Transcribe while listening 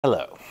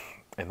Hello,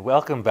 and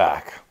welcome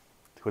back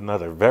to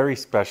another very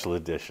special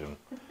edition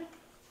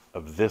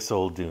of This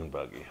Old Dune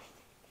Buggy.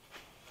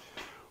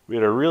 We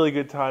had a really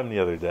good time the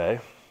other day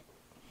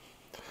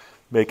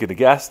making a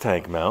gas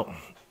tank mount.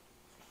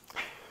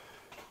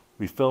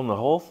 We filmed the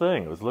whole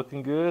thing. It was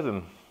looking good,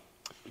 and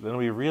then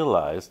we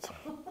realized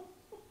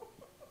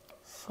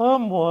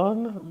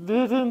someone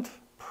didn't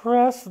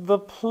press the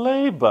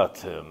play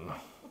button,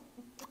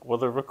 or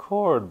the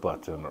record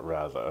button,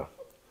 rather.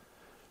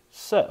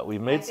 So we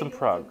made some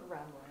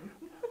progress.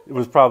 It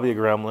was probably a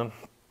gremlin.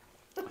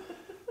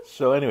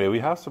 So anyway, we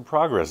have some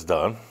progress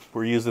done.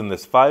 We're using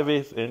this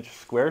 5/8 inch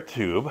square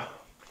tube.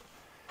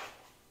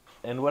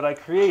 And what I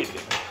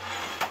created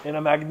in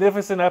a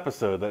magnificent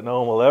episode that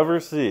no one will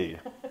ever see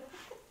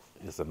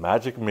is a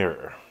magic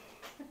mirror.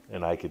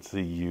 And I could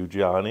see you,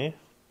 Johnny,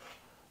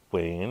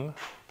 Wayne,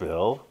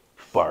 Bill,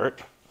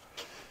 Bart,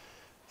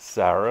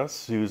 Sarah,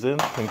 Susan,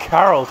 and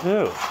Carol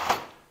too.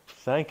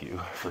 Thank you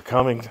for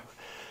coming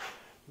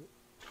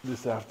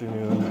this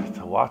afternoon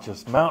to watch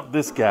us mount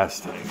this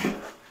gas tank.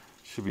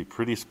 Should be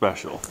pretty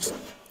special.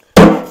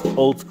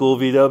 Old school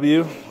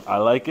VW, I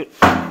like it,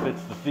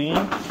 fits the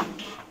theme.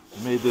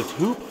 Made this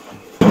hoop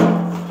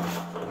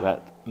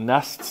that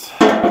nests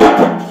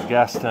the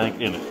gas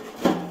tank in it.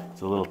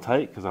 It's a little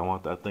tight because I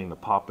want that thing to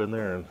pop in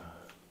there and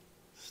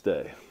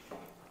stay.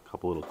 A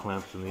couple little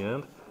clamps in the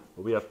end.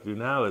 What we have to do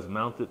now is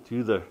mount it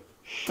to the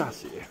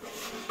chassis.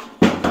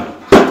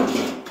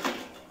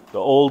 The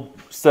old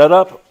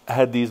setup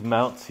had these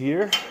mounts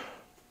here.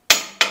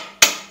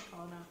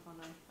 Hold on.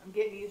 I'm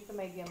getting used to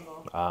my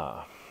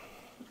gimbal.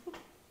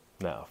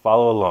 Now,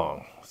 follow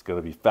along. It's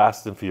going to be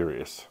fast and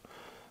furious.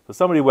 So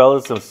somebody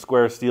welded some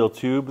square steel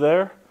tube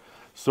there,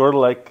 sort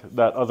of like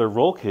that other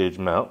roll cage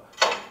mount.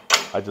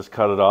 I just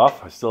cut it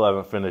off. I still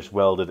haven't finished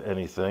welded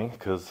anything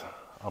because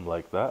I'm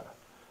like that.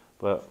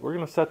 But we're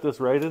going to set this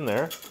right in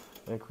there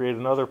and create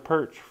another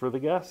perch for the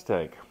gas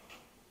tank.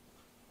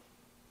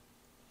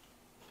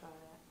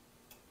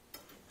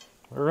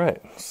 All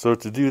right, so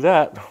to do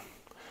that,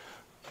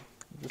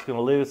 I'm just going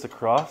to lay this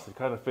across and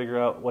kind of figure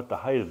out what the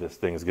height of this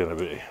thing is going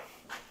to be.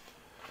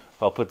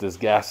 I'll put this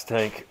gas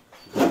tank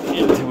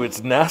into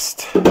its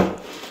nest.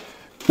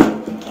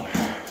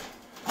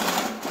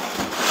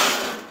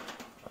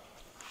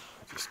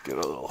 Just get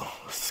a little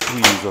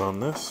squeeze on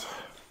this.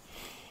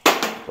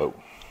 Oh,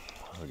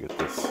 I'll get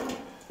this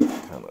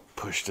kind of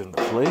pushed into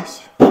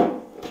place.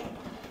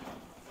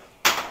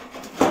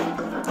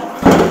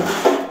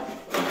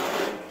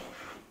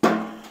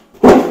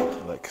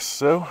 Like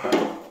so.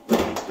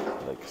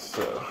 Like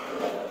so.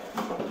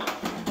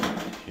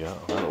 Yeah,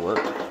 that'll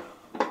work.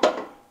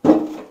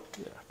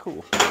 Yeah,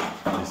 cool.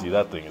 You see,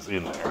 that thing is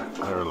in there.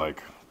 They're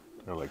like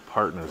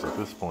partners at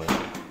this point.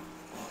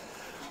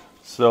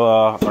 So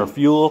our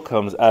fuel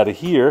comes out of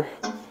here.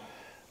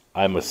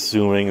 I'm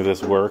assuming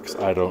this works.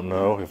 I don't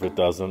know. If it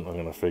doesn't, I'm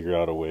going to figure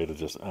out a way to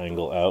just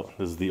angle out.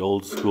 This is the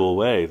old school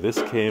way.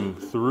 This came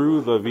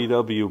through the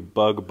VW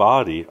bug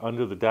body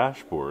under the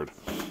dashboard.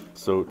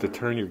 So to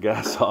turn your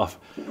gas off,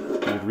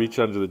 you'd reach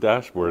under the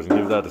dashboard and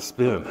give that a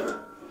spin.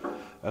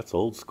 That's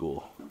old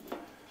school.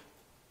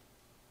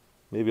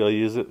 Maybe I'll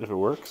use it if it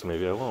works,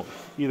 maybe I won't.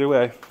 Either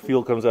way,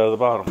 fuel comes out of the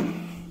bottom.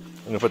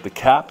 I'm going to put the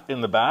cap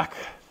in the back,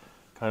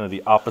 kind of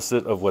the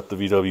opposite of what the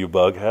VW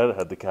Bug had. It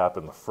had the cap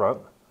in the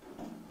front.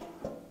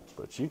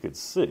 But you could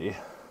see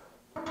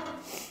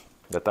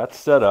that that's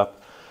set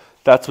up.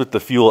 That's with the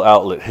fuel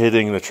outlet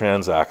hitting the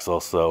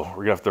transaxle, so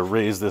we're going to have to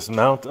raise this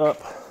mount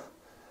up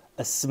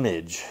a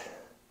smidge.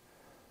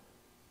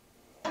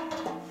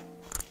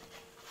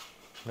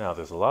 Now,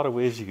 there's a lot of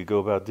ways you could go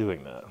about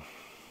doing that.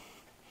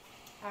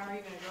 How are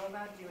you going to go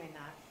about doing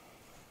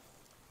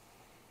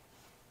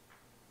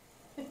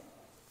that?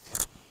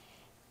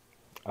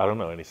 I don't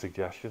know, any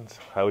suggestions?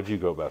 How would you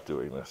go about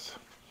doing this?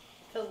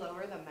 To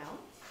lower the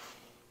mount?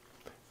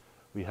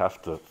 We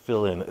have to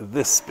fill in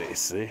this space,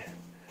 see?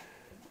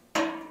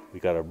 We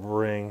got to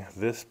bring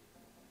this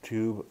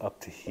tube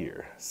up to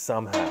here,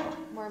 somehow.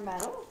 More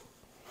metal?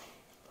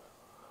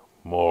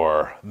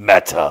 More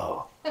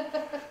metal.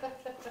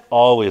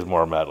 Always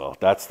more metal.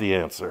 That's the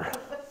answer.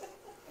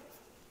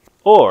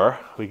 Or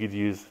we could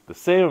use the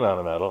same amount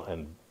of metal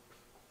and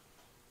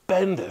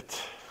bend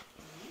it.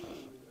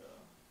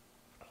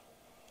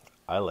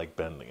 I like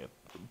bending it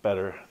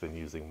better than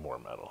using more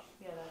metal.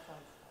 Yeah, that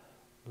sounds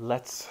fun.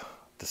 Let's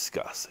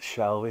discuss,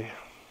 shall we?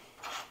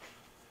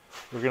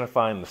 We're going to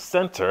find the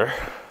center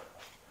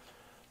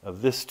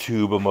of this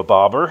tube of a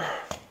bobber,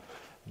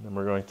 and then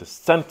we're going to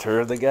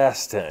center the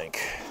gas tank.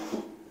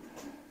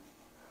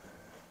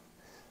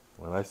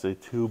 When I say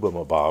tube of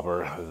a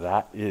bobber,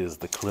 that is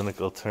the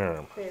clinical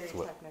term. Very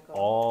what technical.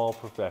 All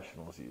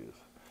professionals use.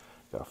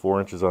 Got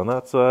 4 inches on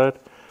that side,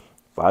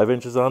 5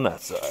 inches on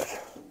that side.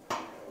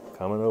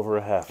 Coming over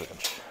a 1/2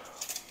 inch.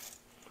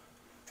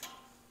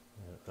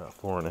 About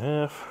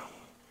 4.5.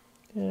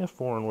 Yeah,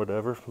 4 and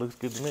whatever. Looks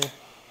good to me.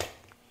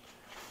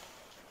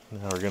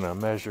 Now we're going to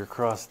measure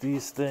across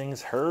these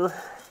things, And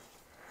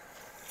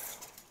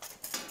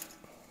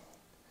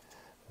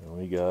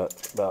we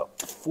got about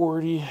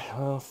 40,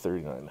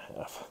 39 and a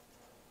half.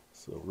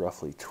 So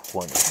roughly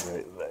 20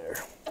 right there.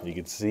 You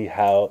can see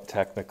how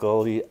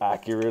technically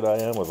accurate I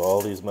am with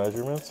all these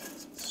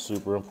measurements. It's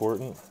super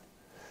important.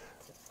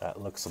 That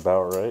looks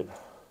about right.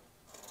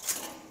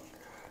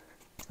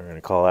 We're gonna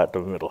call that the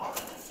middle.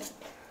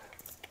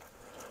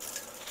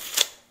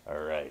 All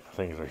right,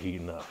 things are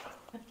heating up.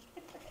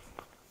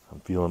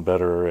 I'm feeling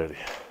better already.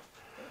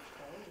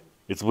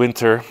 It's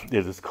winter.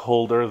 It is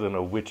colder than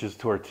a witch's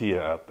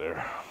tortilla out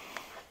there.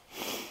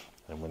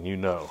 And when you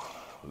know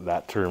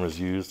that term is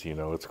used, you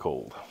know it's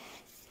cold.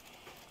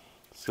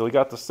 So we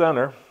got the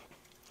center,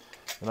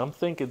 and I'm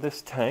thinking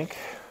this tank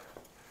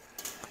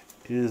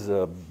is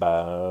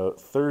about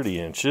 30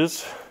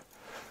 inches.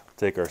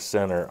 Take our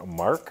center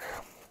mark,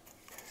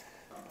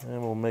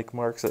 and we'll make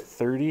marks at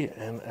 30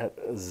 and at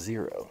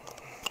 0.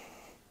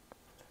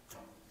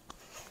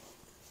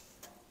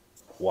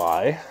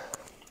 Why?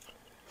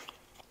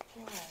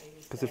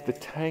 Because if the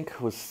tank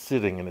was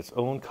sitting in its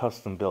own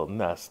custom-built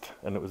nest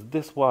and it was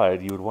this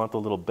wide, you would want the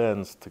little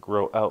bends to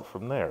grow out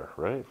from there,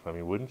 right? I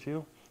mean, wouldn't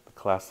you? The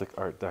classic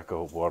Art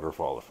Deco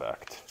waterfall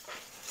effect.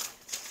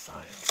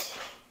 Science.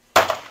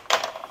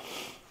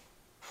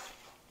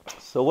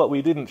 So what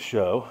we didn't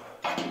show,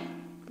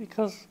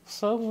 because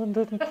someone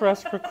didn't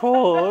press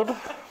record,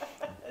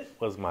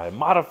 was my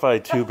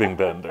modified tubing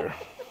bender.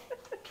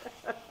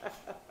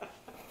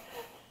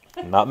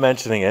 I'm not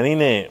mentioning any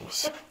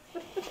names.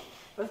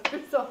 But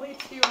there's only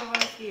 2 of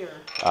us here.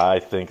 I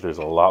think there's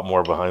a lot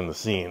more behind the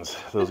scenes.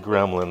 Those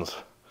gremlins.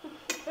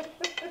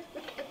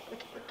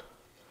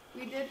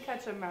 We did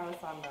catch a mouse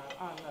on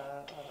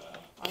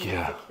the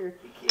Yeah.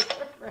 security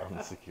camera. On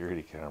the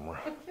security camera.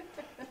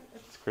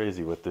 It's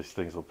crazy what these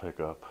things will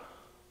pick up.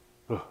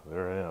 Oh,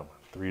 there I am,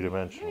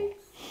 3-dimensional.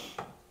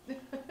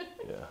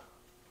 Yeah.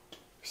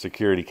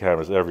 Security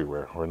cameras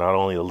everywhere. We're not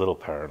only a little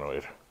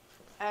paranoid.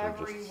 We're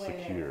just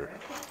secure.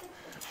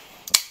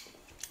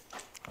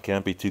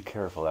 Can't be too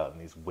careful out in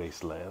these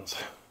wastelands.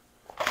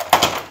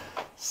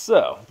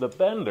 So, the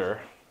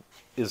bender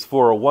is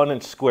for a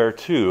 1-inch square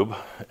tube,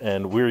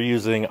 and we're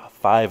using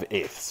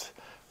 5/8.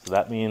 So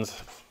that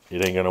means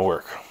it ain't gonna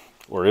work.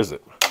 Or is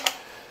it?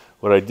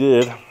 What I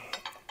did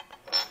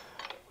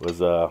was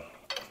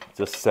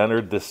just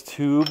centered this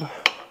tube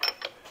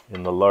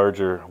in the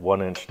larger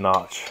 1-inch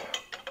notch.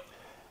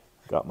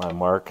 Got my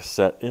mark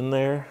set in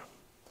there.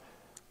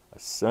 I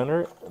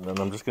center it, and then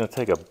I'm just going to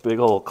take a big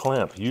old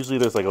clamp. Usually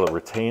there's like a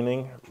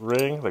retaining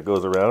ring that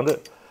goes around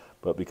it,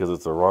 but because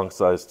it's the wrong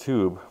size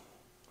tube,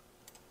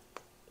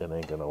 it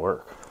ain't going to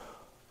work.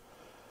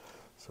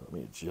 So let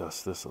me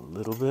adjust this a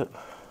little bit.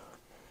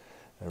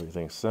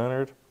 Everything's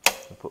centered.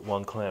 I'll put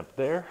one clamp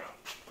there.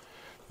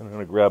 I'm going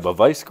to grab a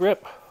vice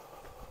grip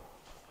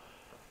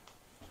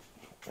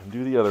and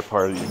do the other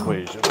part of the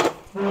equation.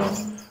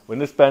 When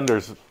this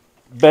bender's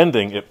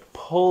bending, it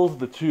pulls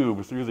the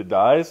tube through the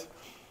dies.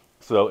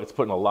 So it's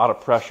putting a lot of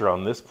pressure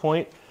on this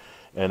point,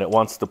 and it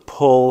wants to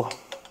pull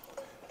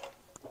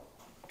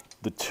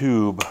the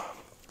tube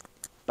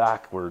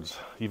backwards.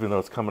 Even though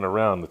it's coming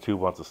around, the tube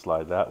wants to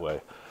slide that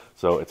way.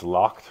 So it's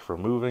locked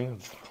from moving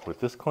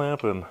with this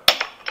clamp and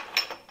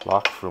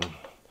locked from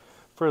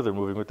further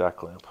moving with that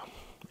clamp.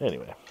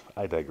 Anyway,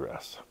 I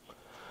digress. I'm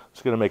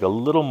just going to make a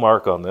little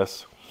mark on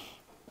this.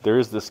 There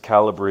is this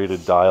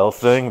calibrated dial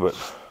thing, but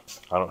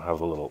I don't have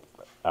the little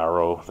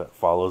arrow that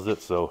follows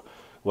it. So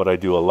what I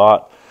do a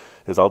lot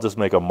is I'll just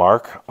make a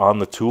mark on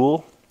the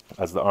tool.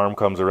 As the arm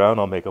comes around,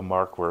 I'll make a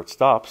mark where it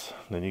stops.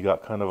 Then you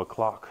got kind of a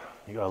clock.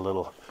 You got a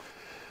little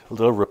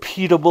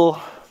repeatable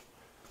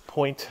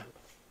point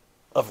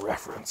of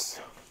reference.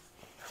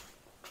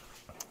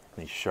 Let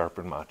me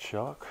sharpen my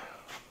chalk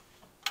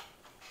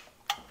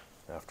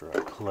after I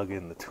plug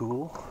in the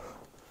tool.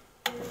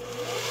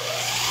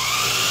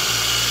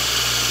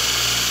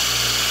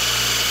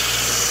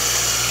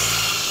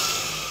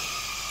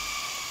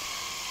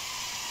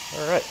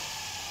 All right.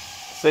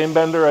 Same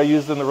bender I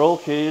used in the roll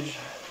cage,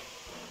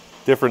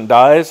 different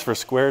dies for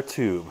square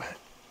tube.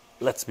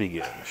 Let's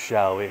begin,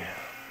 shall we?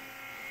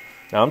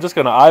 Now I'm just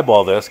going to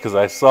eyeball this because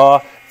I saw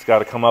it's got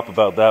to come up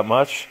about that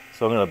much,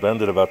 so I'm going to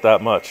bend it about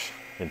that much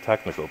in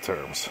technical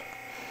terms.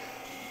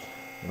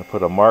 I'm going to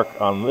put a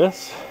mark on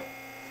this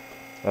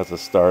as a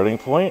starting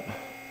point,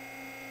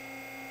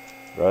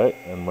 right?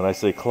 And when I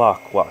say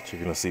clock, watch,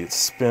 you're going to see it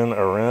spin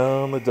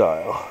around the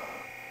dial.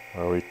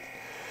 We're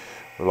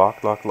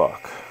lock, lock,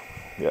 lock.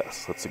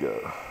 Yes, let's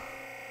go.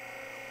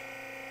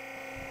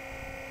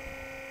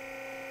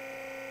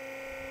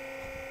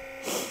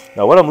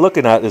 Now what I'm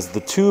looking at is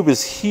the tube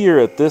is here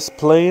at this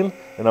plane,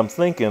 and I'm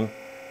thinking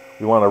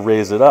we want to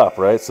raise it up,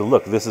 right? So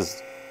look, this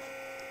is,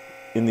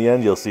 in the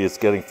end you'll see it's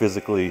getting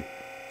physically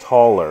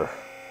taller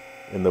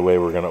in the way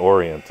we're going to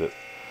orient it.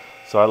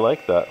 So I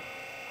like that.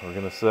 We're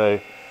going to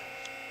say,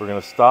 we're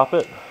going to stop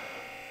it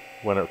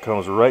when it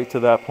comes right to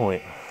that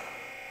point.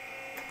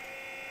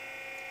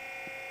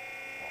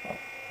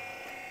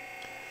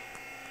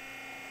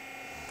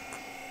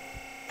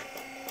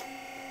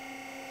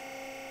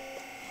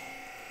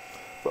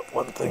 But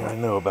one thing I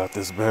know about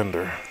this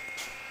bender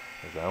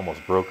 'Cause I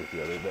almost broke it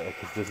the other day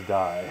because this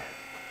die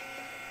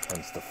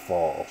tends to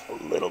fall a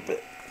little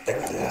bit. There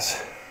it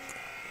is.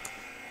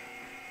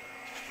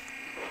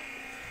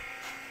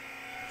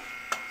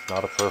 It's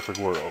not a perfect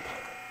world.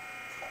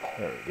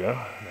 There we go.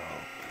 Now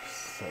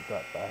set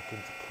that back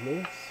into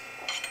place.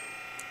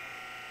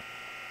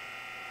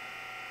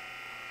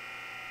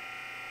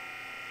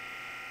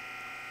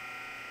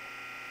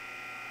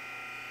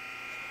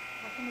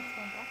 How come it's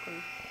going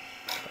backwards?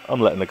 I'm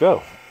letting it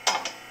go.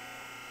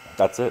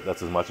 That's it.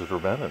 That's as much as we're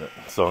bending it.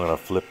 So I'm going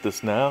to flip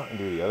this now and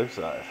do the other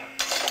side.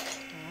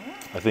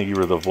 I think you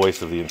were the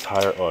voice of the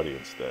entire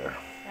audience there.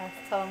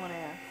 Tell them when I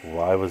ask.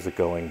 Why was it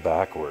going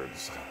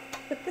backwards?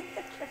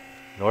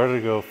 In order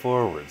to go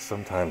forwards,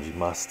 sometimes you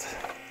must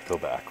go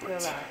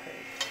backwards.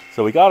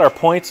 So we got our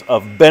points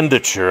of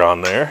benditure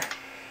on there.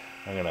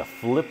 I'm going to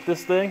flip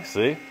this thing.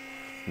 See?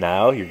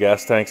 Now your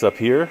gas tank's up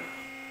here.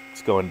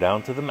 It's going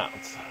down to the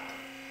mounts.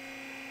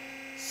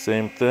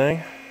 Same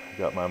thing.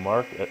 Got my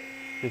mark at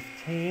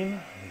 15.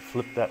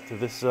 Flip that to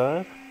this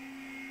side.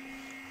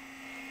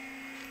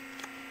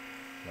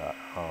 I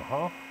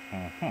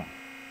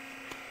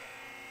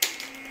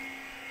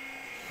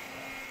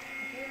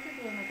feel like we're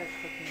doing like a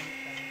cooking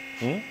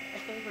show. I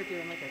feel like we're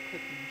doing like a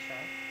cooking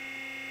show.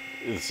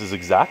 This is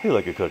exactly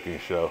like a cooking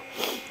show.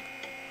 It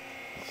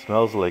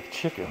smells like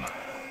chicken.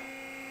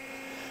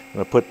 I'm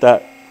going to put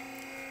that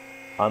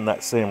on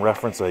that same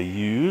reference I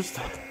used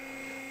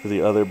for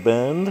the other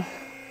bend.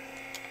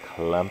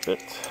 Clamp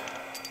it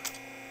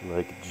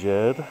like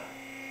Jed.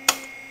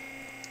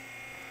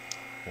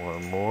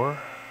 One more.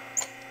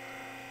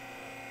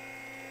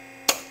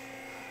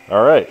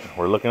 All right,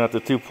 we're looking at the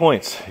 2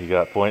 points. You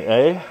got point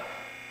A.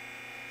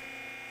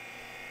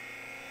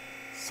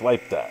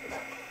 Swipe that.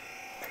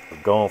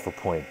 We're going for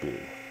point B.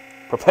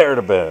 Prepare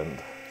to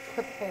bend.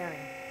 Preparing.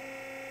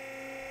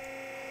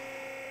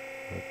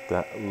 Let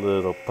that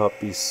little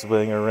puppy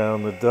swing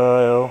around the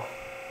dial.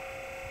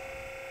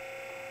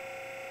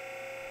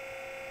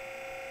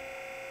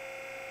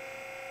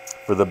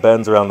 For the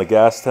bends around the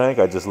gas tank,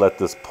 I just let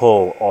this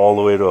pull all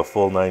the way to a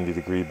full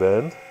 90-degree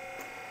bend.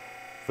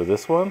 For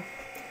this one,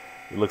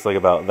 it looks like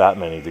about that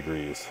many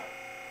degrees.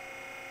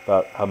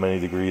 About how many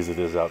degrees it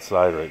is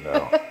outside right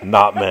now.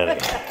 Not many.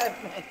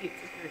 Many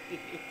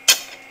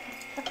degrees.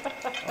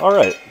 All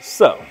right,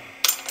 so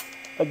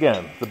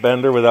again, the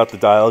bender without the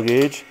dial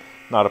gauge,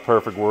 not a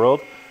perfect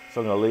world.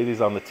 So I'm going to lay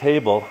these on the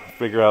table,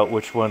 figure out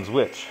which one's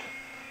which,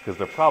 because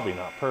they're probably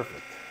not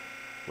perfect.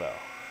 Well,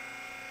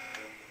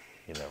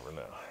 you never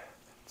know.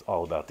 It's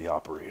all about the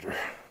operator.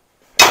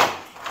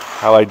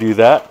 How I do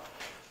that,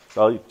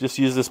 so I'll just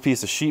use this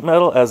piece of sheet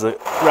metal as a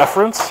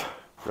reference,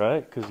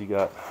 right? Because you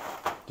got,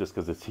 just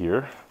because it's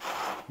here,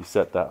 you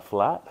set that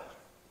flat,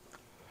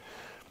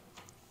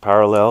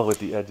 parallel with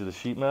the edge of the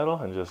sheet metal,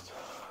 and just,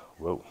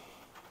 whoa,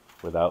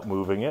 without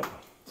moving it.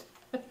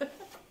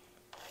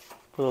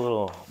 Put a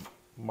little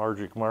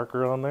magic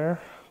marker on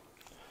there,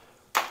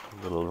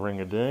 a little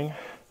ring-a-ding.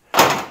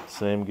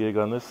 Same gig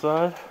on this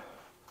side.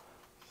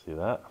 See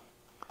that?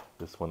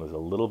 This one is a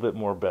little bit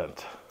more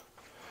bent.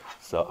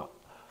 So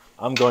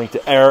I'm going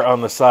to err on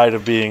the side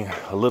of being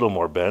a little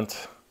more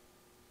bent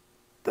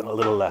than a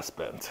little less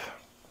bent.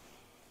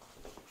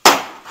 We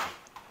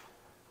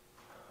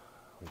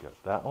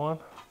got that one.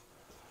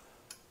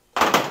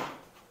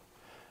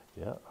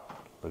 Yeah,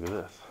 look at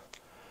this.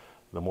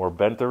 The more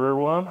benterer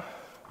one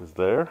is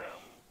there.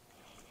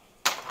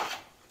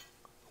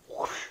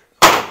 Whoosh.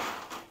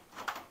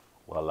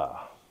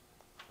 Voila.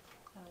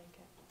 I like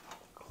it.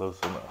 Close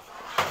enough.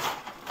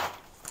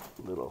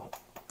 Little.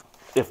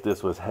 If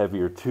this was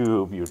heavier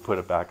tube, you'd put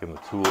it back in the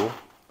tool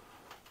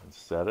and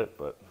set it,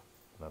 but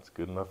that's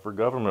good enough for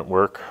government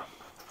work.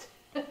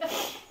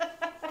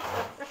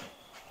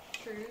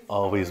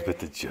 Always with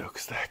the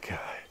jokes, that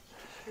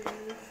guy.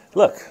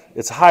 Look,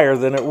 it's higher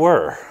than it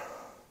were.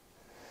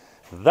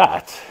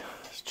 That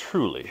is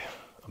truly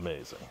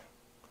amazing.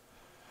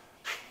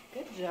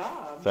 Good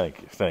job.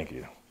 Thank you, thank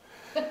you.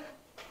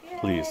 Yeah,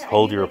 Please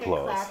hold your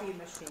applause.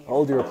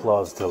 Hold your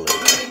applause till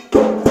later.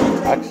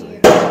 Actually,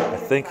 I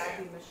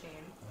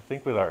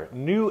think with our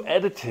new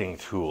editing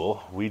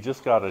tool, we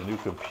just got a new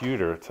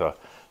computer to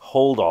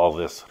hold all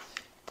this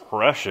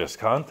precious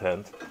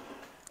content,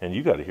 and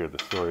you got to hear the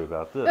story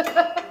about this.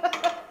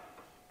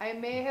 I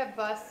may have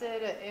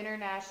busted an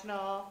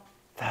international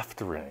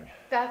Theft ring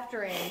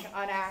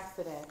on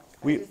accident.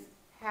 We- It just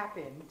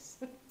happened.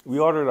 We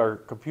ordered our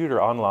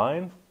computer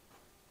online,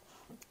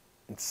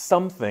 and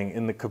something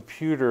in the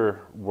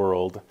computer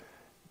world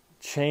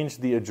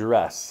changed the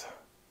address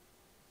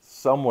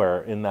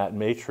somewhere in that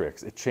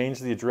matrix. It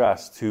changed the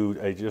address to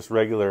a just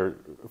regular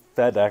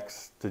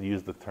FedEx, to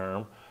use the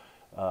term,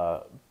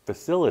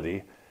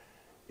 facility,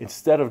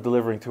 instead of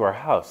delivering to our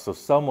house. So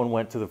someone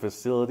went to the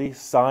facility,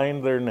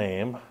 signed their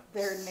name,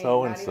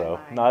 so-and-so,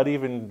 not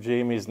even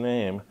Jamie's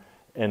name,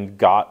 and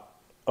got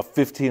a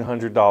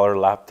 $1,500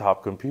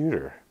 laptop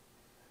computer.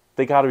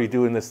 They got to be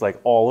doing this like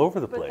all over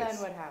the place. But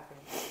then what happened?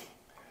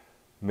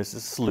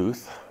 Mrs.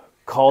 Sleuth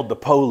called the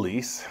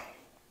police,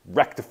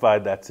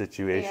 rectified that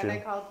situation. And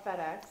I called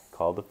FedEx.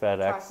 called the Talked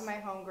to FedEx. my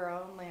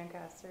homegirl in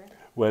Lancaster.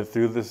 Went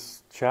through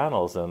this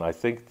channels, and I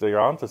think they're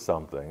onto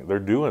something. They're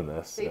doing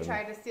this. They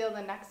tried to steal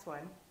the next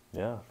one.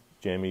 Yeah.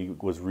 Jamie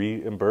was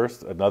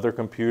reimbursed another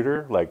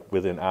computer, like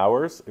within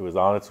hours. It was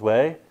on its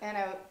way.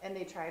 And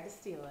they tried to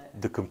steal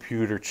it. The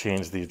computer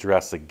changed the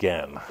address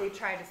again. They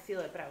tried to steal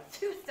it, but I was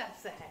 2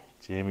 steps ahead.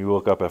 Jamie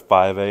woke up at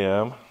 5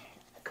 a.m.,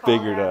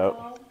 figured out,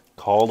 home.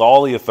 called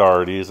all the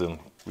authorities, and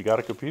we got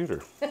a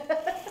computer.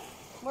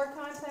 More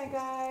content,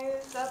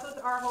 guys. That's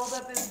what our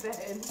holdup has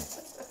been.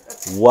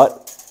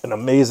 What an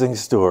amazing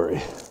story.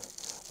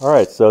 All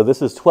right, so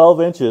this is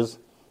 12 inches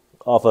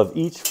off of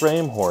each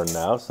frame horn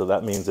now, so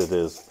that means it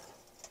is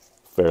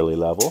fairly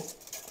level.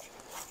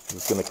 I'm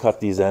just going to cut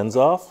these ends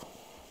off,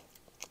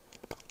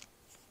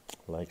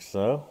 like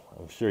so.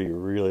 I'm sure you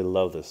really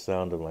love the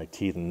sound of my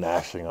teeth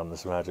gnashing on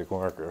this magic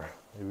marker.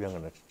 Maybe I'm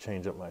going to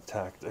change up my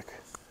tactic.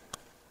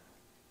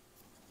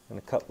 I'm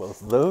going to cut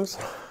both of those.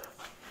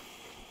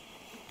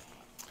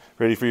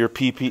 Ready for your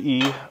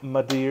PPE,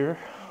 my dear?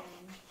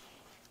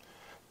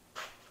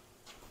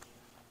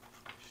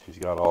 She's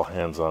got all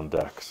hands on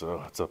deck,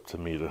 so it's up to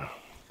me to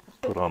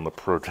put on the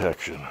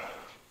protection.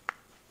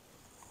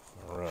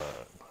 All right,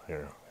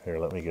 here,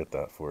 let me get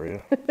that for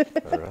you.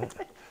 All right.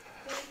 Thank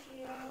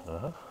you.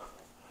 Uh-huh.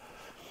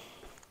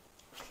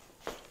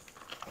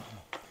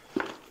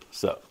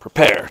 So,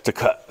 prepare to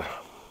cut.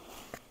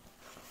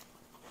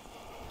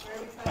 Where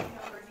are we cutting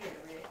over here,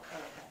 right?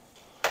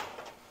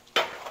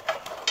 Oh,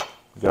 okay.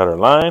 Got our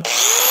line.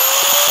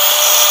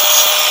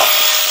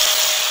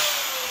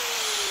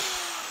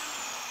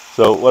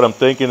 So what I'm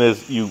thinking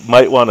is you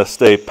might want to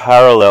stay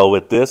parallel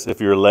with this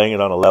if you're laying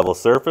it on a level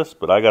surface,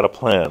 but I got a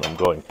plan. I'm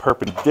going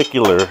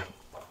perpendicular to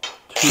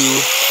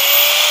the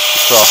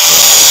crossbar.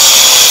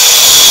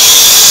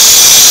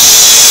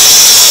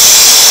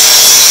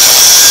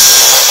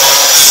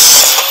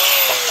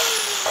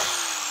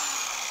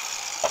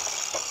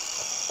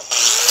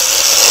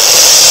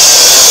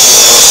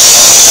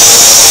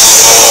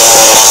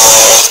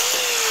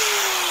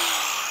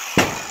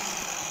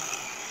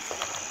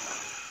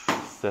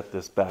 Set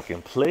this back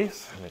in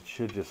place, and it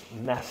should just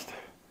nest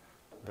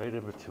right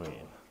in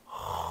between.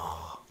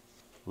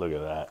 Look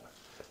at that.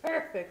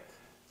 Perfect.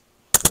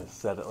 Just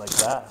set it like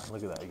that.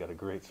 Look at that. You got a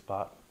great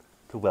spot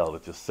to weld.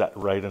 It just set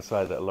right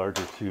inside that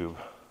larger tube.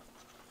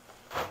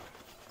 I'm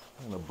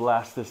going to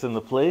blast this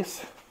into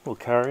place. We'll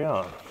carry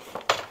on.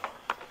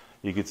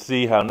 You could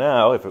see how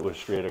now, if it was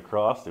straight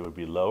across, it would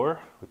be lower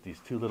with these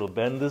two little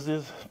bends. Oh, I see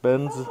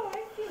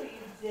what you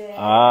did.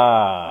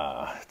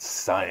 Ah, it's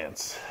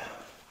science.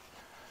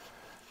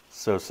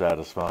 So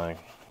satisfying,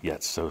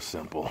 yet so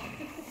simple.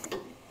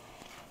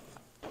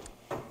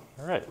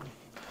 All right,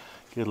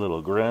 get a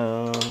little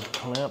ground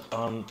clamp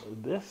on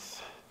this.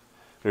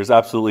 There's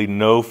absolutely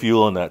no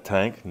fuel in that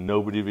tank.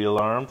 Nobody be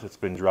alarmed. It's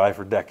been dry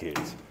for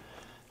decades.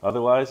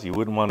 Otherwise, you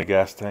wouldn't want a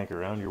gas tank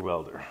around your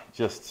welder.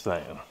 Just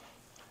saying.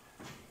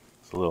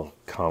 It's a little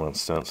common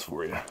sense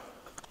for you.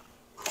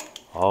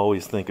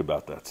 Always think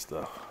about that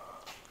stuff.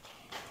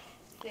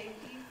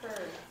 Safety first.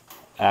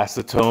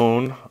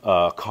 Acetone,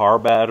 car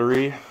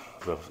battery.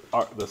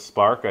 The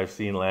spark I've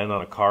seen land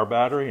on a car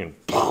battery and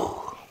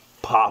poof,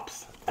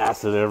 pops,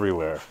 acid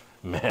everywhere.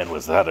 Man,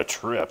 was that a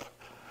trip.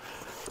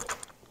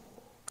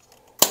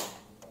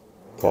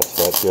 Catch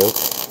that joke?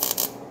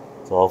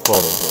 It's all fun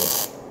in here.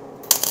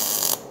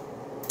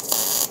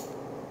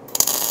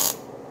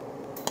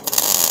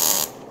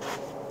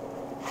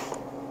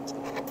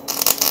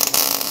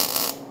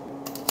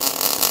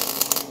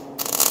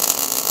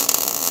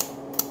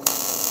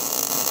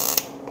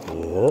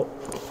 Yep.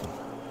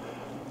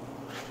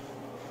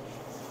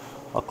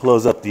 I'll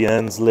close up the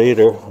ends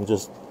later. I'm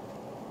just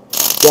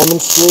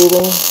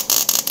demonstrating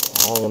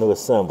how I'm going to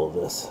assemble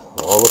this.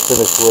 All the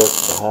finished work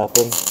will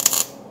happen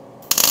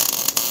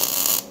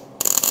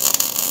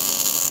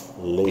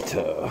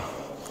later.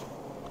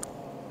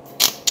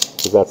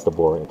 Because that's the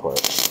boring part.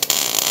 The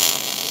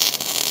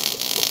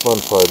fun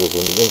part is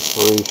in the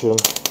inspiration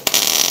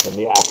and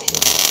the action.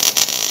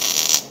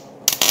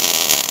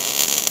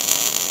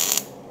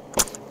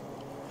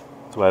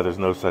 That's why there's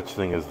no such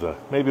thing as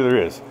maybe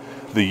there is,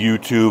 the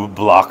YouTube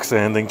block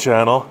sanding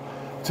channel.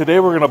 Today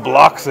we're gonna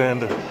block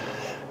sand.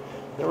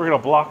 We're gonna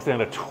block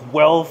sand a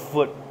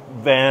 12-foot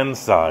van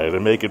side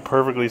and make it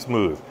perfectly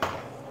smooth.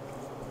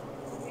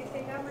 Hey,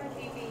 take out my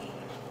TV.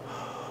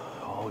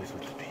 Always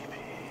with the PP.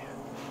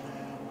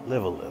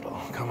 Live a little.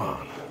 Come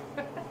on.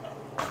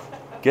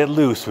 Get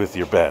loose with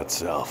your bad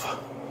self.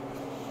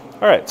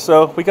 All right,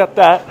 so we got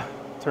that.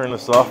 Turn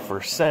this off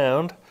for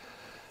sound.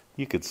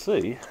 You could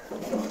see.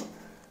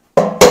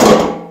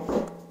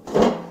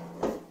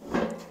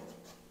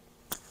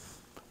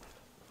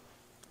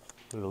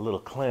 With a little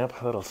clamp,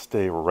 that'll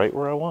stay right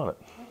where I want it.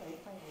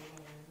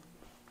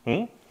 I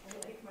like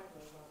my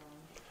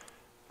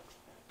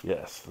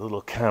Yes, the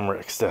little camera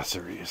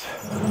accessories.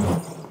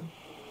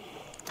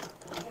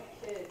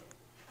 kid,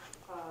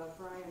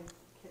 Brian's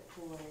kit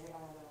toy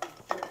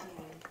at 13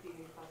 CD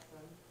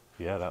Custom.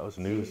 Yeah, that was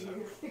news.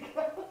 Years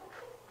ago.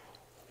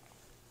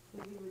 He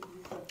was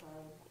so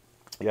proud.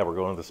 Yeah, we're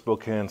going to the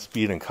Spokane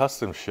Speed and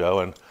Custom Show,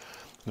 and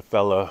the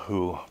fella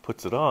who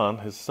puts it on,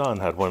 his son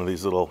had one of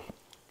these little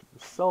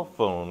cell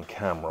phone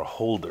camera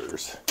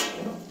holders.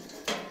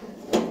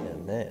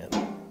 And man,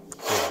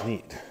 it's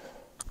neat.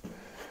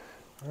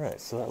 All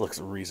right, so that looks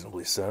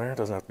reasonably centered. It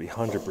doesn't have to be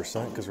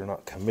 100% because we're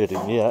not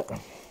committing yet.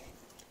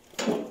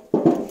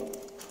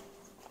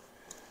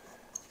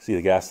 See,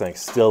 the gas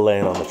tank's still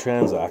laying on the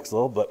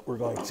transaxle, but we're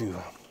going to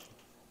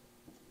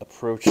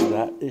approach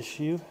that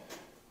issue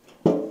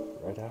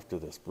right after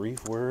this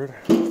brief word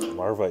from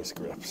our vice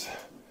grips.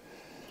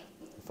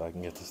 If I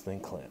can get this thing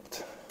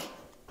clamped.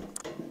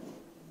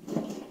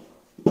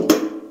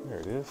 There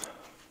it is.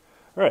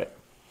 All right.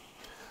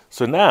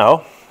 So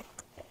now,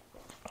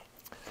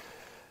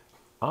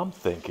 I'm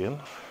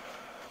thinking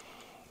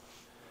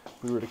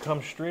if we were to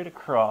come straight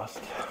across.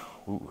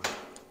 Ooh,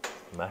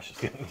 the mesh is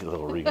getting a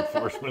little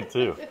reinforcement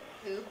too.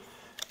 Oops.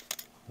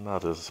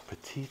 Not as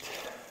petite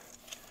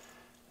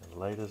and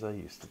light as I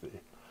used to be.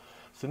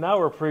 So now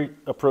we're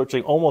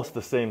approaching almost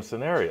the same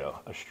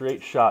scenario. A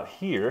straight shot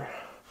here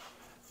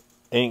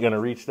ain't gonna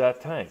reach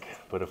that tank.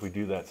 But if we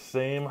do that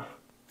same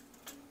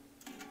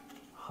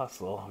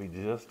hustle we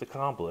just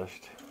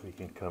accomplished, we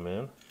can come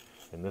in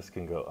and this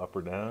can go up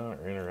or down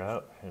or in or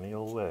out any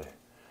old way.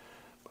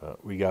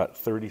 But we got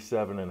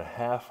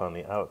 37.5 on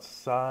the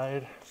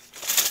outside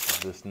of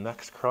this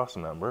next cross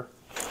member.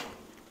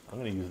 I'm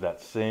gonna use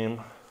that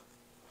same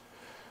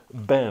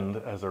bend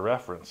as a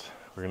reference.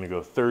 We're going to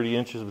go 30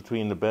 inches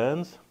between the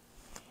bends.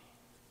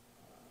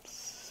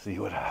 See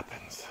what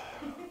happens.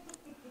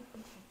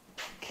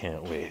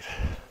 Can't wait.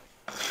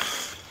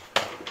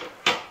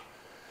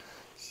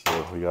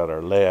 So we got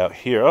our layout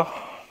here.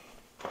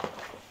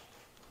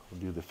 We'll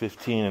do the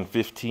 15 and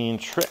 15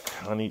 trick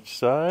on each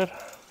side,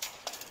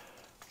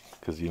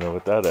 because you know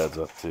what that adds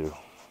up to.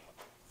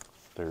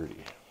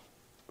 30.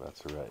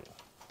 That's right.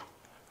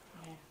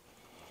 Yeah.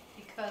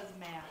 Because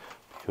math.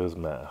 Because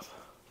math.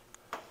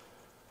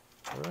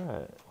 All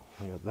right,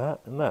 we got that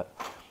and that.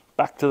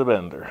 Back to the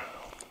bender.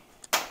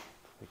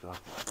 Take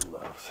off the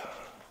gloves.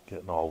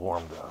 Getting all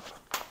warmed up.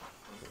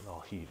 Getting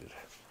all heated.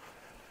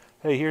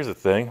 Hey, here's the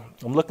thing.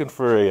 I'm looking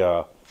for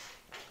a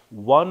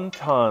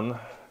 1-ton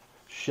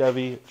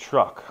Chevy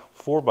truck,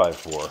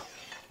 4x4.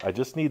 I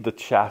just need the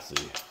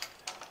chassis.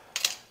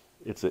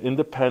 It's an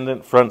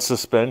independent front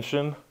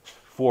suspension,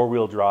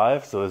 4-wheel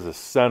drive, so there's a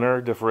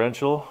center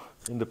differential,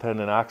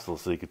 independent axle,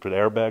 so you could put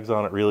airbags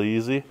on it really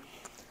easy.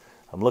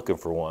 I'm looking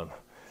for one.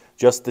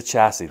 Just the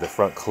chassis, the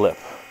front clip.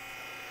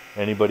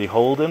 Anybody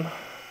holding?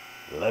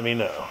 Let me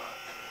know.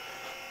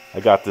 I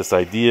got this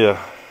idea,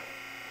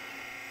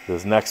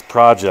 this next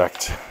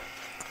project.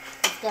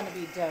 It's gonna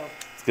be dope.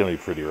 It's gonna be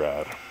pretty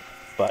rad.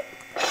 But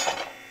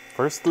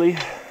firstly,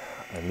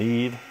 I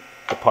need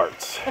the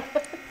parts.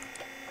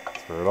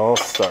 That's where it all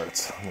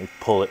starts. We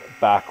pull it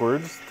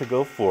backwards to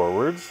go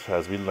forwards,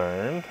 as we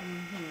learned.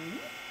 Mm-hmm.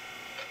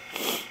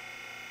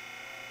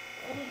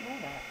 I didn't know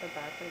that, the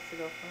backwards to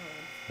go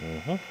forward.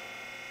 Mm-hmm.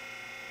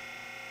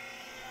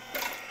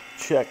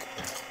 Check.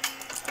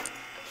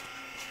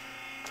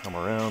 Come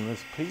around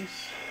this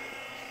piece.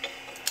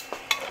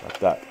 Got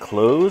that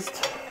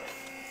closed.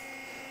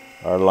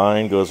 Our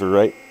line goes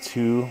right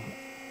to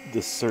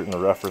this certain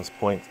reference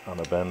point on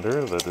a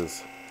bender that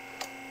is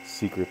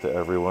secret to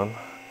everyone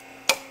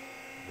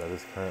that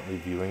is currently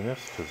viewing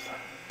this, because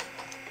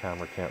the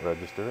camera can't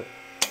register it,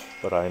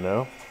 but I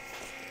know.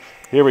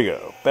 Here we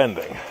go,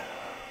 bending.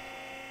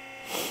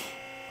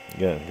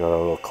 Again, got our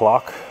little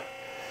clock.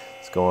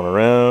 It's going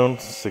around.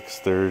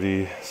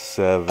 6:30,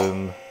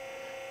 7,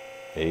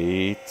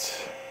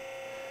 8.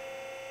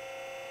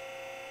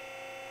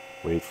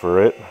 Wait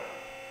for it.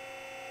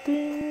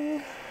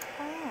 Ding.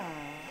 Ah,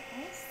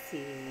 I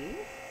see.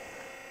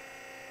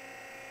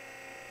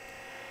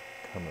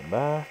 Coming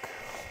back.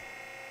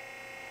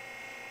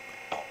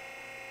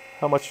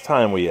 How much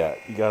time we at?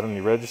 You got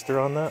any register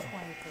on that?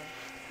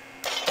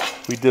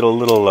 22. We did a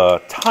little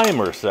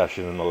timer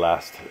session in the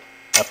last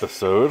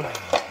episode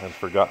and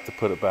forgot to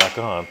put it back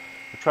on.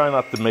 We're trying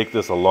not to make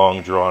this a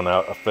long drawn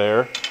out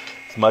affair.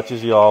 As much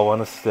as you all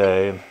want to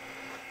stay and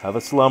have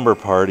a slumber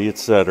party,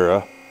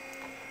 etc.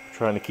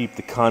 Trying to keep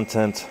the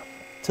content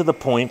to the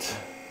point,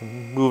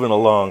 moving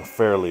along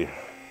fairly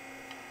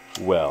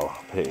well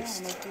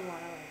paced. Yeah, and if you want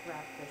to like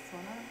wrap this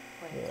one up,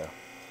 like, Yeah.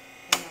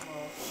 and then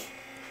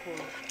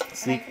we'll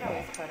See, and I can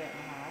always cut it in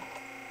half.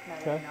 Now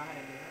that I know how to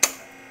do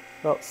it.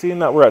 well, seeing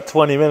that we're at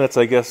 20 minutes,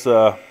 I guess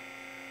you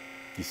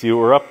see what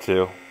we're up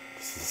to.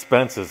 The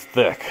suspense is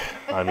thick.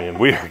 I mean,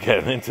 we are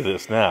getting into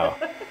this now.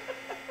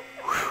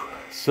 Whew.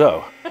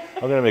 So,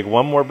 I'm going to make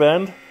one more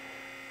bend.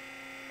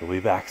 We'll be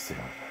back soon.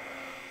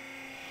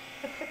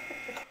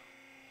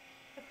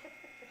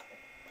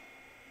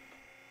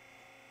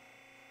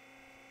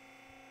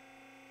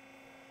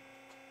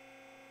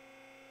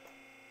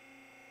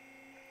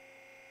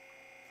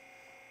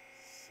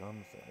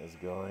 Something is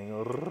going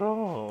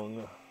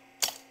wrong.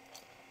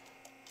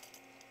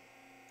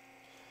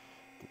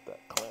 Get that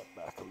clamp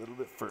back a little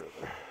bit further.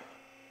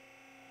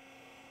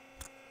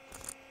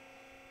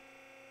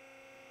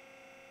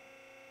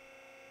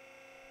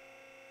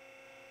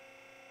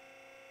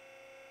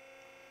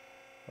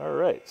 All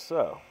right,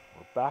 so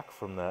we're back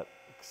from that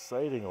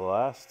exciting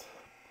last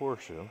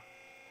portion.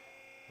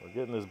 We're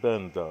getting this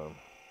bend done.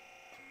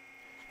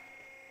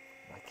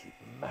 I keep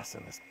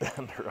messing this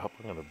bender up.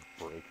 I'm gonna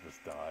break this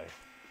die.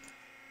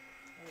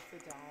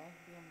 It's a die,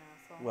 be an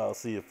asshole. Well,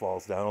 see, it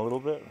falls down a little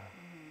bit.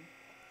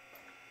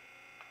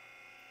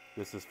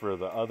 This is for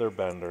the other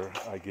bender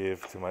I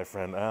gave to my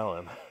friend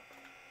Alan.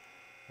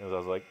 And I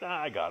was like, nah,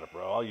 I got it,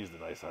 bro. I'll use the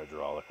nice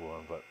hydraulic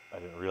one, but I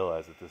didn't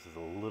realize that this is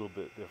a little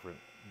bit different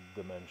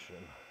dimension.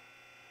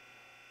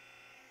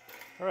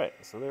 All right,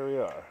 so there we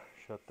are.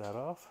 Shut that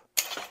off.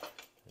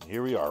 And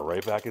here we are,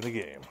 right back in the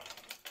game.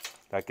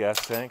 That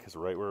gas tank is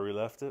right where we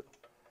left it.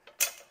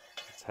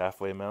 It's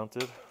halfway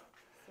mounted.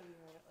 So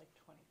we were at like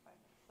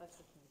 25 minutes. That's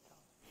just me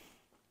talking.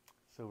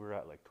 So we're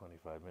at like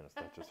 25 minutes.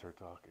 That's just her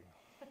talking.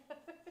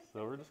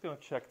 So we're just going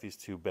to check these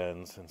two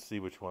bends and see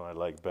which one I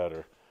like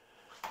better.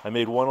 I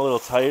made one a little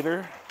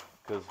tighter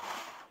because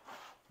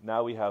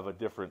now we have a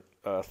different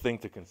thing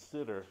to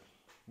consider.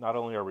 Not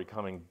only are we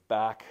coming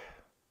back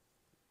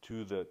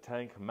to the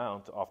tank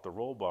mount off the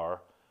roll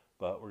bar,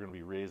 but we're going to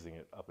be raising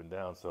it up and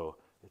down. So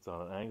it's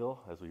on an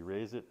angle. As we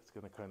raise it, it's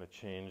going to kind of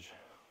change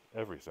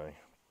everything.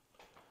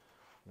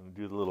 I'm going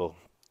to do the little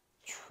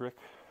trick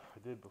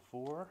I did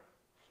before.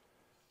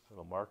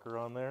 Little marker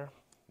on there.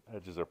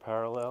 Edges are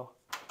parallel.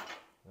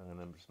 And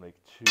then just make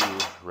two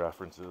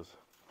references.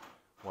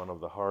 One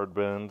of the hard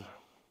bend.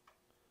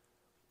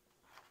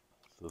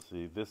 So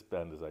see, this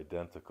bend is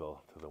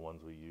identical to the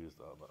ones we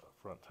used on the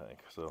front tank.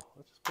 So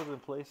let's just put it in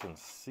place and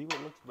see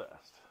what looks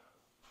best.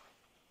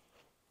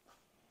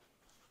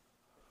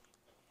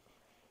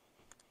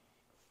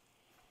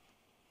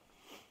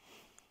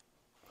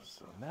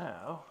 So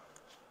now,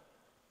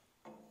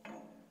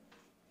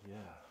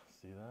 yeah,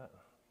 see that?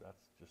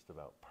 That's just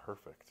about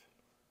perfect.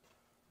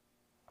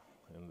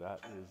 And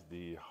that is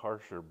the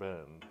harsher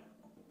bend.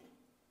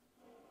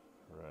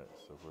 Right,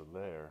 so we're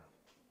there.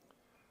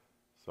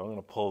 So I'm going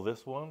to pull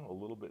this one a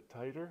little bit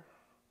tighter,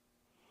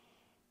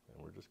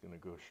 and we're just going to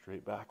go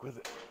straight back with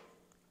it.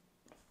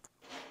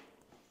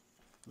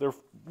 They're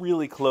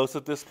really close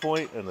at this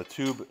point, and the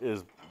tube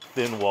is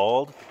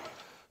thin-walled.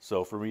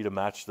 So for me to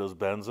match those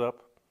bends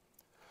up,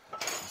 I'm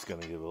just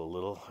going to give it a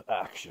little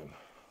action.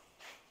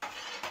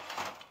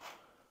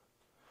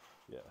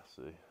 Yeah,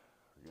 see,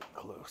 we're getting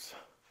close.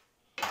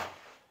 Am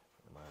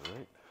I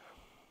right?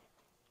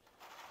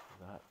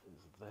 That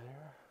is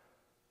there.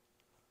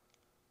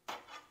 And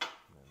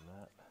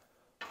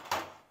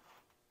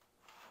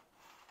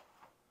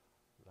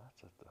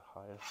that's at the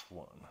highest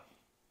one.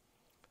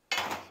 So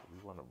we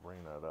want to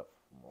bring that up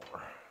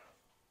more.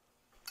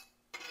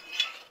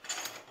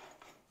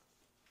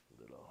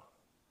 Little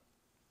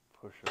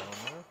push on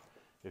there.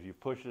 If you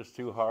push this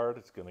too hard,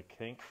 it's going to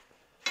kink.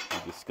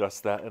 We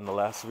discussed that in the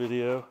last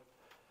video.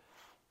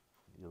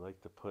 You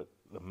like to put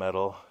the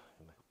metal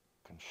in a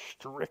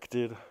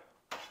constricted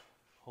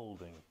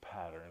holding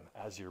pattern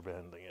as you're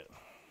bending it.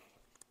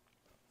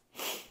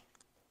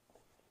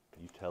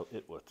 You tell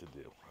it what to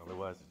do.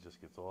 Otherwise, it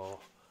just gets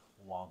all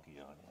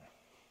wonky on you.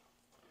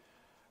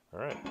 All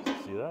right,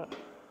 see that?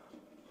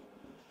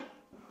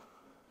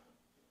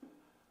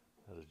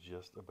 That is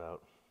just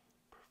about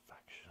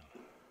perfection.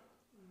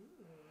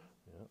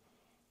 Yep.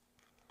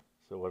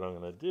 So what I'm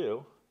going to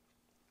do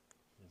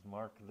is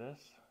mark this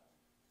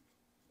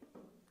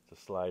to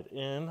slide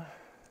in.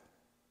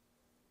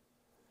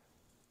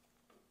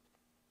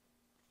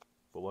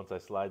 But once I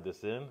slide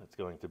this in, it's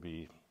going to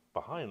be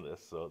behind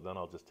this, so then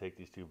I'll just take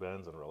these two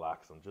bends and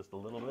relax them just a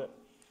little bit,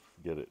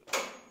 get it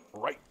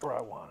right where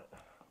I want it.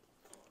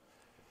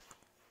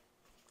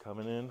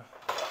 Coming in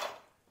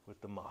with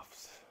the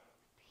muffs.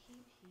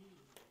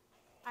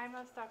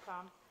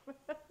 imuffs.com.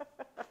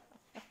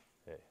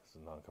 Hey, it's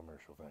a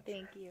non-commercial venture.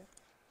 Thank you.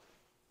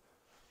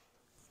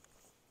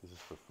 This is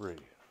for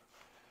free.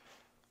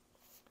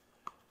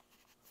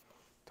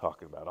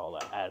 Talking about all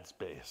that ad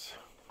space.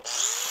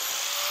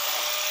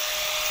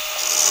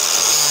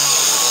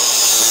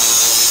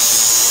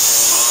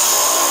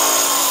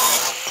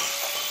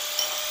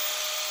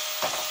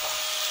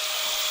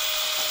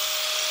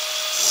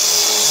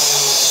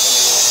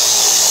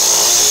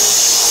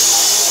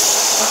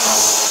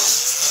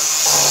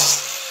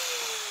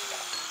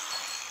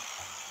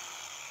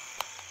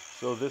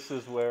 So this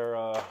is where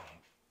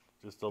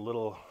just a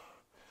little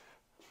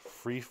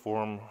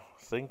free-form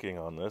thinking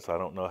on this. I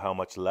don't know how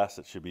much less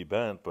it should be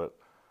bent, but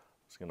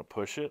I'm just going to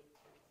push it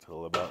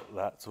till about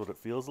that's what it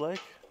feels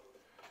like.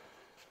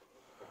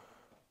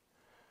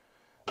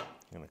 I'm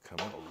going to come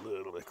in a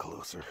little bit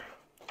closer.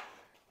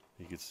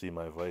 You can see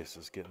my vise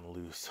is getting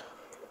loose.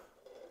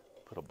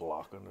 Put a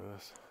block under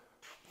this.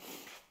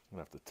 I'm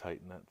going to have to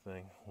tighten that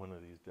thing one of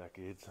these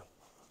decades.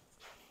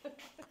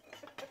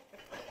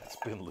 It's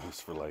been loose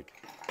for like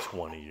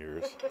 20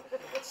 years.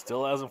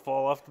 Still hasn't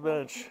fallen off the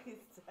bench.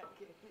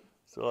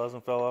 Still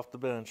hasn't fell off the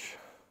bench.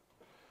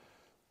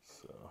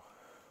 So,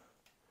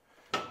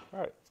 all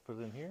right, let's put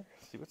it in here,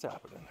 see what's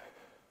happening.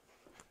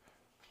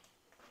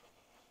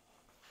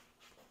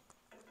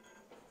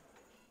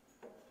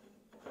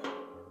 All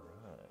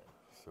right,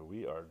 so So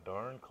we are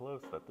darn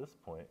close at this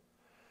point.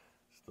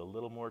 Just a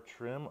little more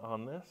trim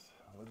on this,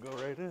 and we'll go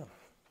right in.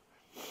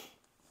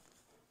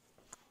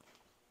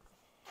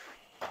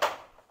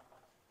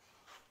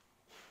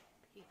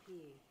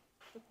 PP.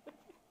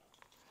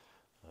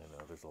 I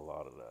know, there's a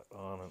lot of that,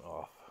 on and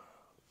off.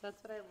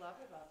 That's what I love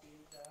about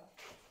these, though.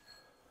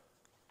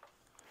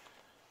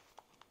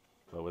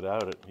 But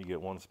without it, you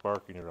get one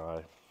spark in your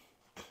eye.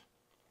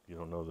 You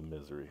don't know the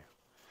misery.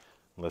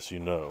 Unless you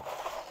know.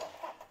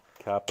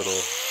 Capital M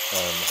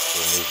for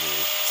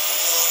misery.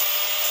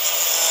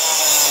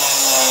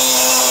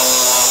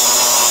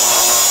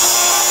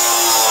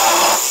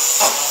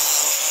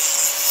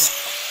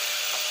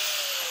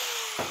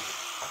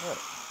 All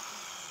right.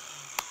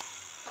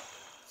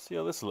 See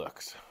how this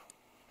looks.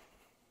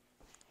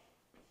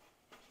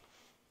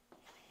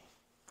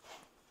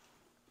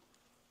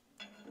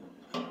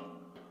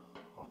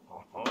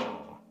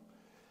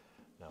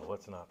 Now,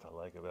 what's not to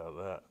like about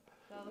that?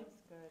 That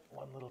looks good.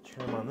 One little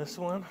trim on this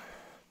one.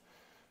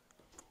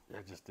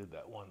 I just did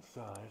that one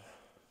side.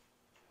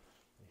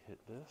 You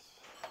hit this.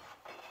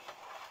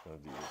 Gonna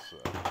do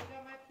this side. I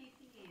got my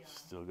PPE on.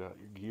 Still got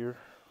your gear.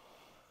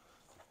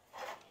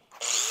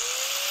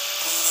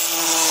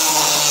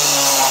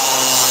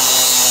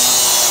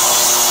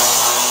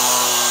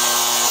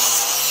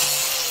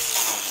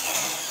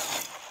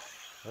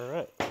 All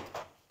right.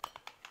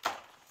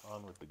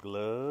 On with the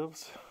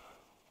gloves.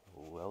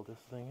 We'll weld this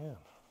thing in.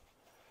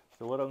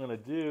 So what I'm going to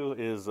do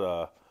is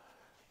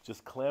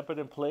just clamp it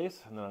in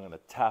place, and then I'm going to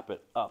tap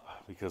it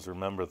up, because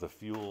remember, the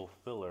fuel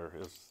filler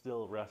is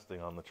still resting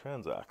on the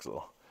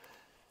transaxle.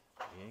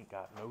 You ain't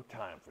got no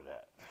time for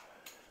that.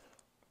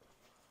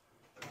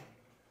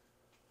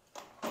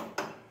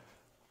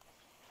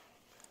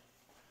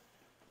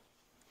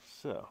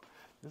 So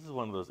this is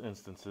one of those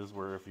instances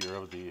where if you're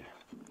of the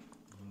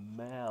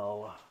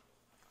male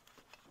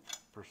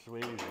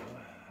persuasion,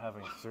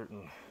 having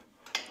certain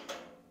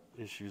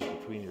issues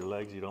between your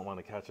legs you don't want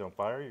to catch on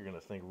fire, you're going to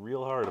think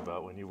real hard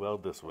about when you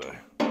weld this way.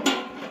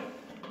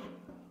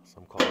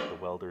 Some call it the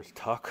welder's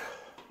tuck.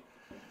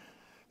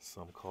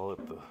 Some call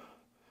it the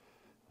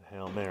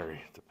Hail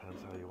Mary.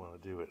 Depends how you want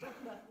to do it.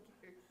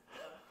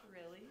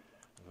 Really?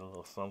 A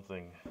little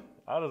something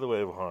out of the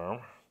way of harm.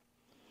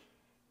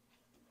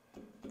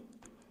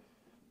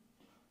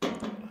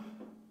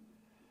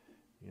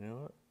 You know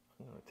what?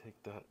 I'm going to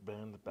take that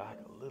bend back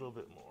a little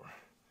bit more,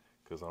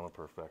 because I'm a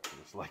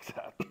perfectionist like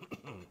that.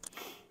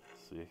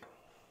 See?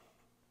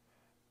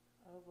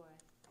 Oh boy.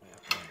 Yeah,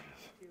 there it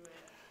is. Do it.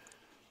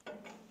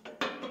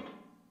 Yeah.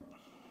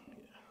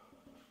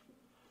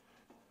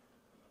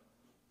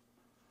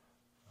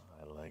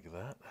 I like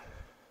that.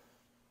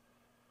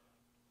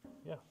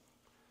 Yeah.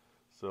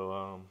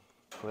 So,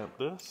 clamp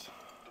this.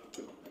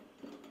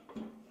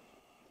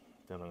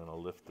 Then I'm going to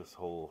lift this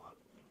whole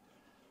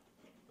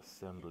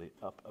assembly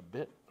up a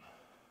bit.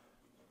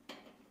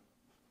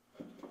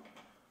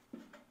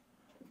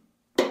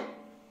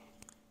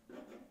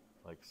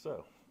 Like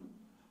so.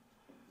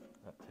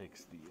 That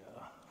takes the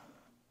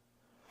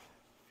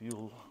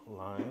fuel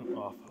line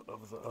off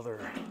of the other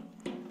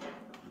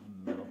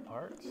metal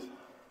parts. Hit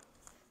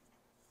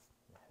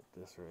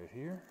this right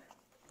here.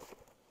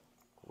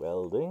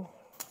 Welding.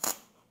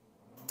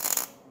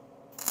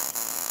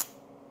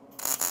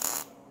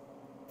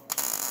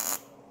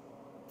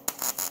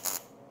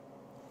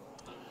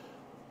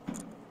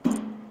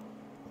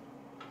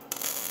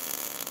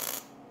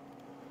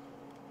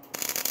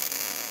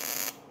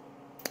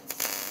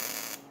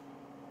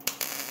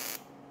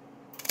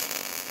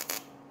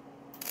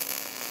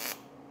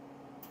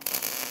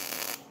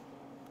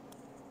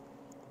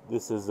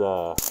 This is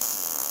a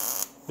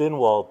thin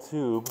wall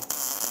tube.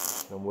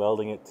 I'm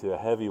welding it to a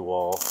heavy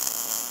wall.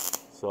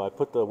 So I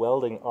put the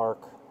welding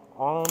arc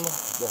on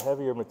the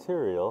heavier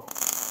material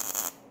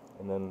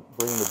and then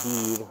bring the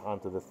bead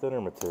onto the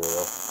thinner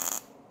material,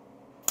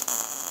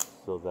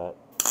 so that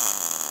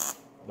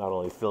not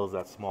only fills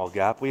that small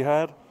gap we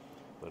had,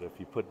 but if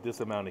you put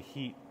this amount of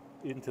heat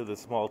into the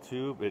small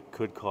tube, it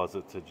could cause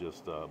it to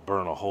just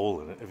burn a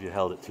hole in it if you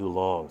held it too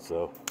long.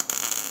 So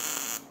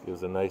it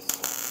gives a nice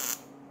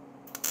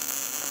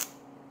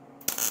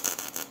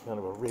kind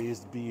of a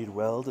raised bead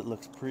weld. It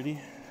looks pretty,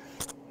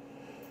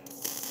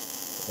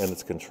 and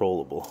it's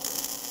controllable.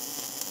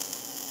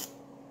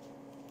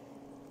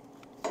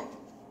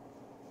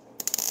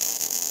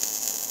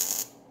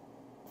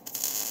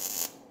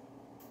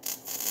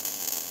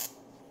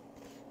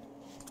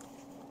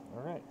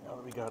 All right, now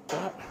that we got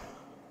that,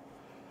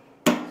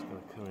 just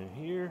gonna come in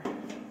here,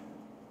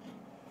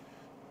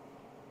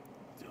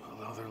 do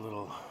another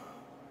little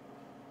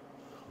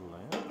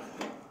clamp,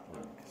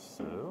 like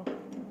so.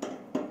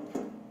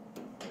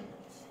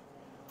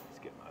 Let's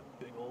get my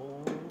big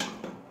old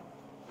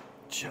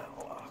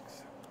channel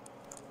locks.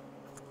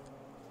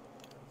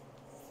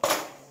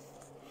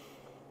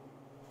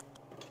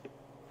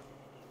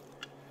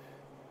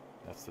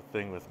 That's the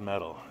thing with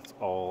metal, it's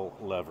all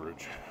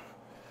leverage.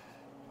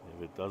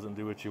 If it doesn't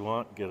do what you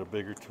want, get a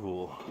bigger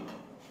tool.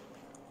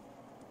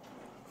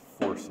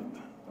 Force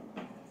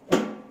it.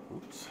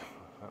 Oops,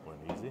 that went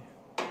easy.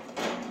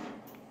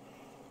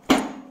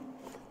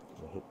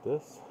 hit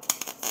this.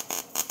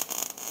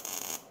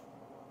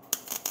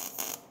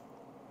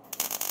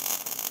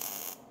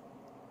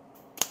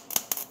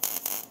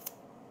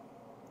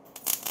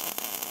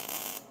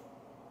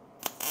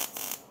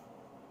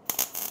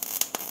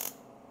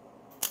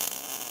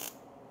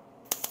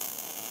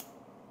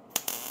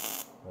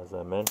 As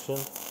I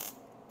mentioned,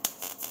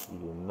 you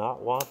do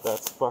not want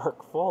that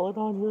spark falling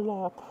on your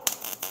lap.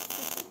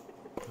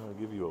 I'll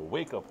give you a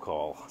wake-up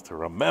call to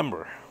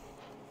remember.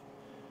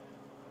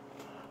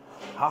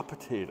 Hot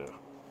potato.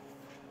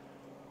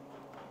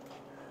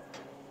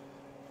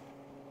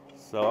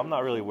 So I'm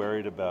not really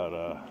worried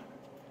about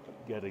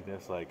getting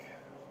this like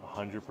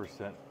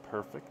 100%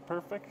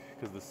 perfect,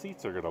 because the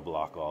seats are gonna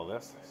block all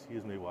this.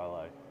 Excuse me while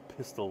I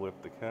pistol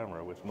whip the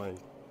camera with my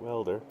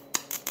welder.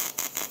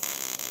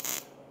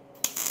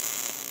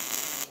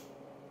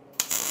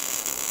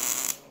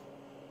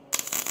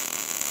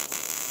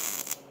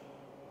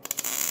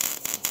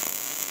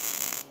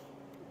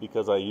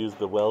 Because I use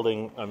the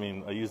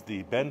I use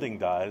the bending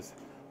dies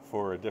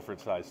for a different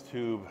size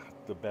tube.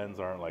 The bends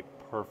aren't like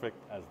perfect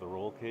as the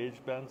roll cage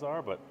bends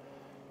are, but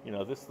you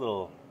know, this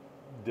little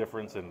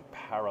difference in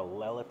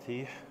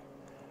parallelity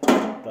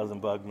doesn't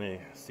bug me.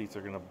 Seats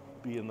are gonna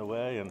be in the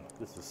way, and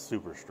this is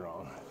super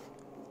strong.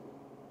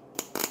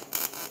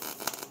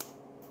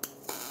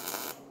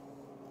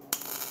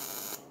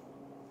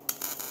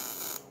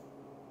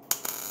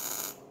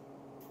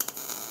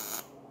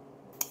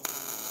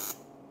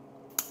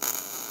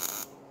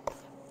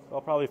 I'll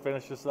probably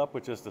finish this up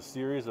with just a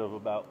series of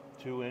about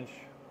 2-inch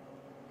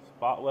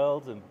spot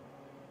welds, and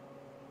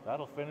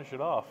that'll finish it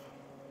off.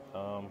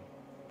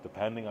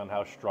 Depending on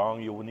how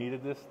strong you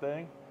needed this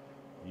thing,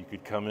 you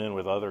could come in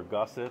with other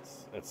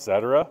gussets,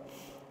 etc.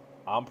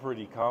 I'm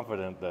pretty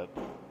confident that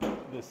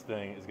this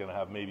thing is going to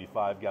have maybe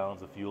 5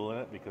 gallons of fuel in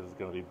it, because it's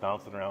going to be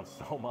bouncing around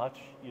so much.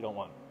 You don't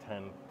want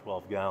 10,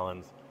 12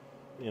 gallons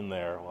in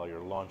there while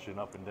you're launching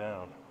up and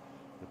down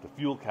with the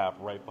fuel cap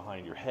right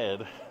behind your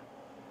head.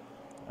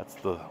 That's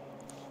the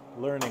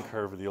learning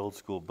curve of the old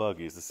school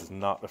buggies. This is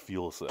not a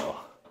fuel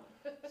cell.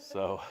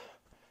 So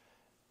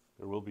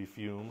there will be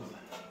fumes.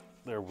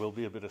 There will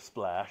be a bit of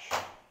splash.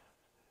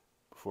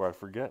 Before I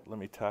forget, let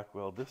me tack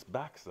weld this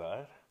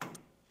backside.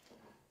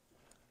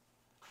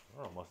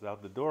 We're almost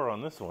out the door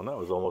on this one. That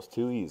was almost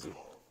too easy.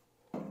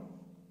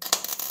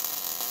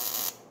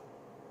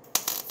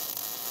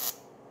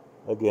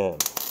 Again,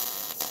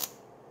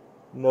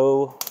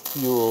 no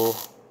fuel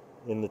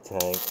in the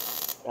tank.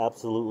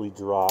 Absolutely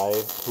dry,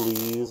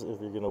 please,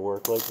 if you're going to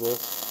work like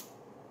this.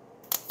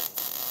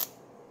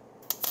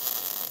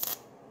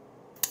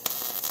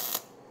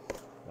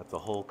 That's a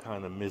whole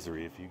kind of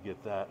misery if you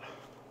get that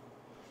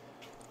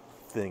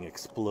thing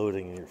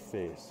exploding in your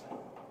face.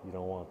 You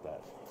don't want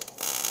that.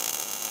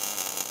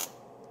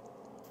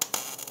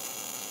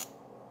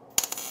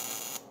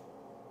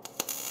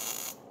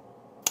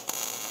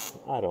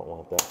 I don't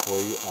want that for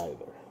you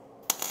either.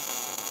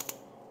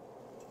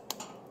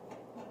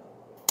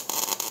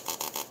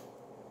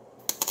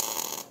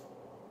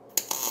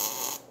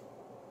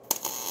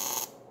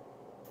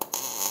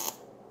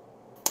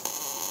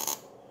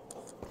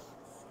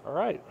 All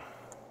right,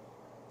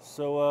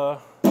 so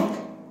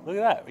look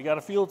at that, we got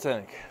a fuel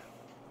tank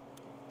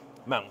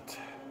mount.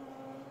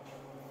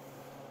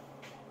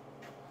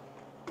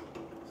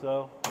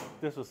 So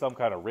this was some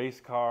kind of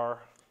race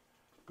car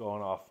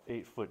going off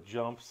 8-foot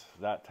jumps.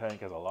 That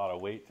tank has a lot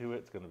of weight to it.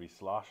 It's going to be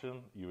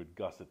sloshing. You would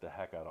gusset the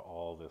heck out of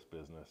all this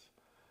business.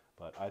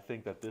 But I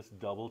think that this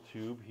double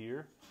tube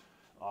here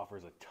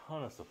offers a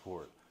ton of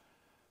support.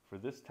 For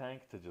this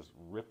tank to just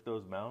rip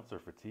those mounts or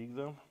fatigue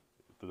them,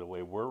 the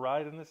way we're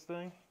riding this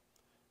thing,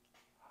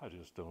 I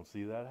just don't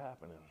see that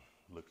happening.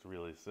 Looks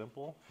really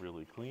simple,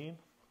 really clean.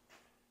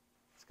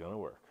 It's gonna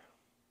work.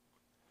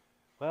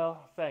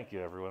 Well, thank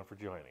you everyone for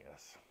joining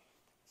us.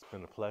 It's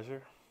been a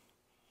pleasure.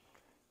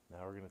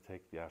 Now we're gonna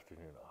take the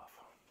afternoon off.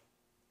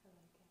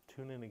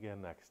 Tune in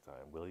again next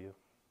time, will you?